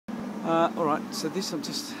All right, so this I'm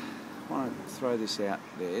just want to throw this out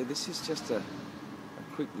there. This is just a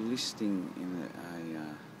quick listing in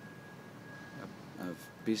of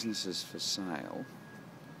businesses for sale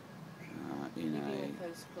in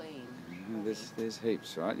Coast Clean. There's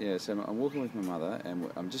heaps, right? Yeah. So I'm walking with my mother,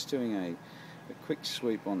 and I'm just doing a quick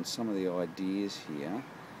sweep on some of the ideas here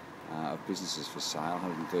of businesses for sale.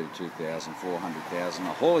 132,000, 400,000.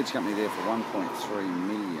 A haulage company there for 1.3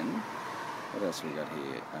 million. What else have we got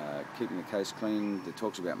here? Keeping the coast clean. That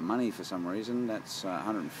talks about money for some reason. That's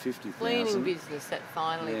 150,000. Cleaning business that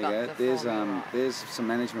finally there got you the There's right. There's some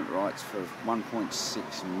management rights for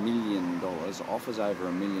 $1.6 million. Offers over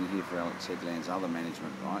 $1 million here for Alex Headland's other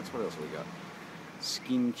management rights. What else have we got?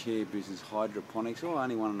 Skincare business, hydroponics. Oh,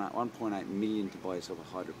 only 1.8 million to buy yourself a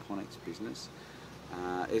hydroponics business.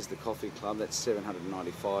 There's the coffee club. That's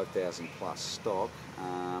 795,000 plus stock.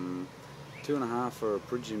 2.5 for a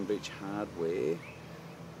Bridgeton Beach Hardware.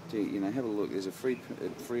 Have a look. There's a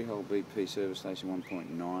freehold BP service station, 1.9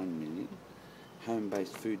 million.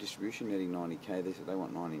 Home-based food distribution, netting 90k. They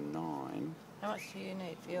want 99. How much do you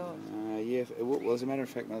need for yours? Well, as a matter of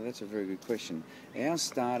fact, no, that's a very good question. Ours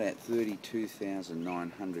start at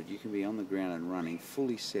 32,900. You can be on the ground and running,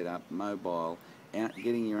 fully set up, mobile, out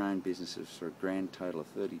getting your own businesses for a grand total of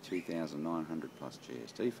 32,900 plus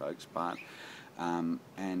GST, folks. But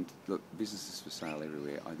and look, businesses for sale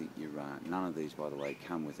everywhere. I think none of these, by the way,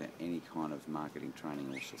 come without any kind of marketing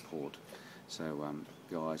training or support. So,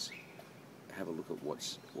 guys, have a look at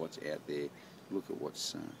what's out there. Look at what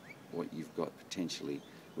you've got potentially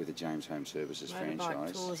with a James Home Services franchise.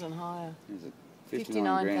 Motorbike tours and hire. Is it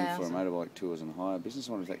 59 grand for a motorbike tours and hire business?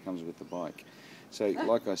 I wonder if that comes with the bike. So,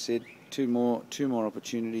 like I said, two more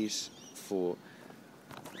opportunities for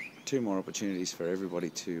everybody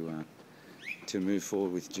to move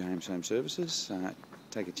forward with James Home Services.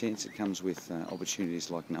 Take a chance. It comes with opportunities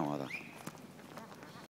like no other.